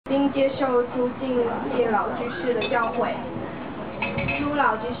并接受朱敬介老居士的教诲。朱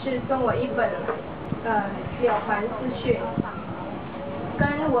老居士送我一本了凡四训，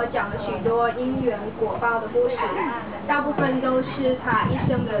跟我讲了许多因缘果报的故事，大部分都是他一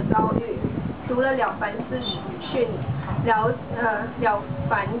生的遭遇。读了了凡四训，了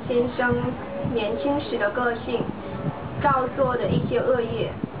凡先生年轻时的个性，造作的一些恶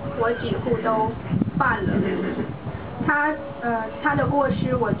业，我几乎都犯了。他的过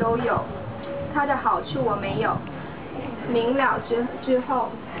失我都有，他的好处我没有。明了之后，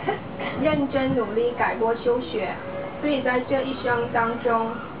认真努力改过修学，所以在这一生当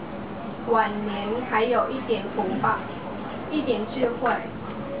中，晚年还有一点福报，一点智慧，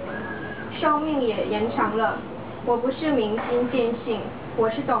寿命也延长了。我不是明心见性，我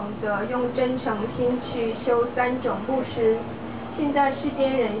是懂得用真诚心去修3种布施。现在世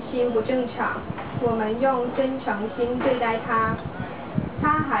间人心不正常，我们用真诚心对待他，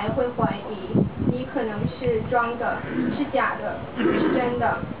他还会怀疑你可能是装的，是假的，是真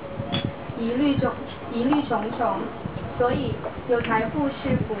的，疑虑重重。所以有财富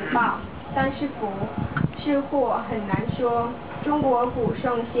是福报，但是福是祸很难说。中国古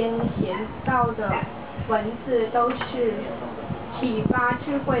圣先贤造的文字都是启发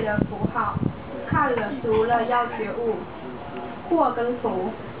智慧的符号，看了读了要觉悟。祸跟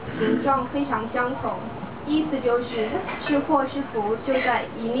福形状非常相同，意思是祸是福就在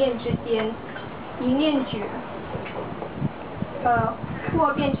一念之间，一念觉，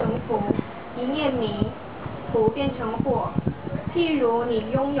祸变成福，一念迷，福变成祸。譬如你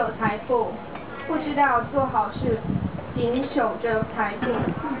拥有财富，不知道做好事，紧守着财富，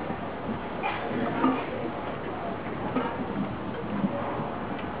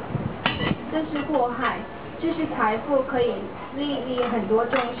这是祸害。这是财富可以利益很多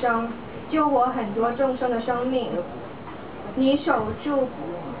众生，救活很多众生的生命。你守住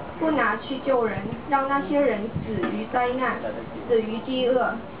不拿去救人，让那些人死于灾难，死于饥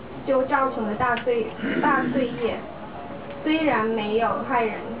饿，就造成了大罪业。虽然没有害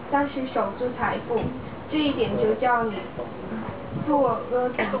人，但是守住财富，这一点就叫你作恶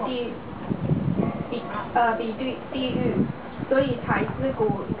比地狱。所以财自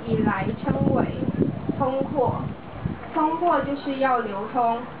古以来称为通货。通货就是要流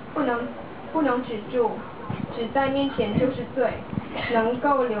通，不能止住，只在面前就是罪，能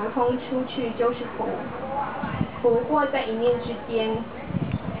够流通出去就是福。福祸在一念之间。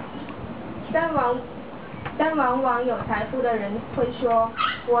但往往有财富的人会说，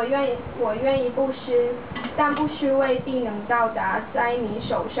我愿意布施，但布施未必能到达在你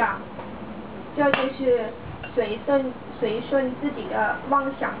手上。这就是随顺自己的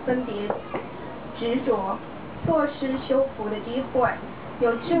妄想分别执着，错失修福的机会。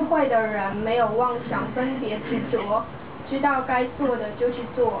有智慧的人没有妄想分别执着，知道该做的就去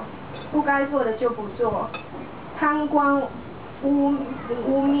做，不该做的就不做。贪官污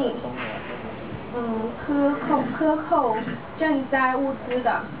蔑克扣赈灾物资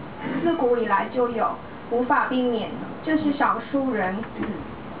的，自古以来就有，无法避免，这是少数人。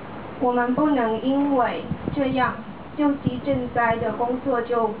我们不能因为这样救济赈灾的工作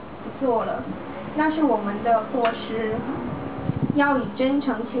就不做了，那是我们的过失。要以真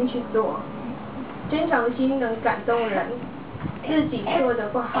诚心去做，真诚心能感动人。自己做得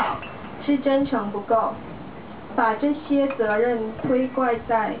不好，是真诚不够，把这些责任推怪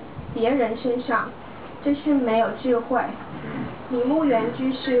在别人身上，这是没有智慧。李牧原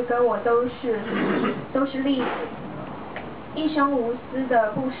居士跟我都是例子，一生无私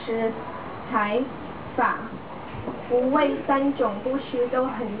的布施，财法无畏3种布施都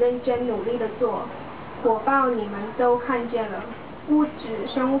很认真努力的做，果报你们都看见了。物质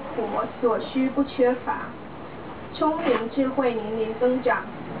生活所需不缺乏，聪明智慧年年增长，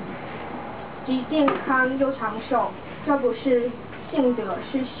既健康又长寿。这不是性德，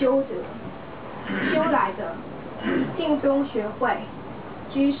是修来的。净宗学会，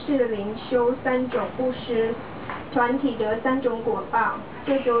居士灵修3种布施，团体得3种果报，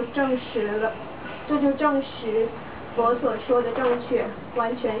这就证实佛所说的正确，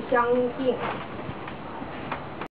完全相应。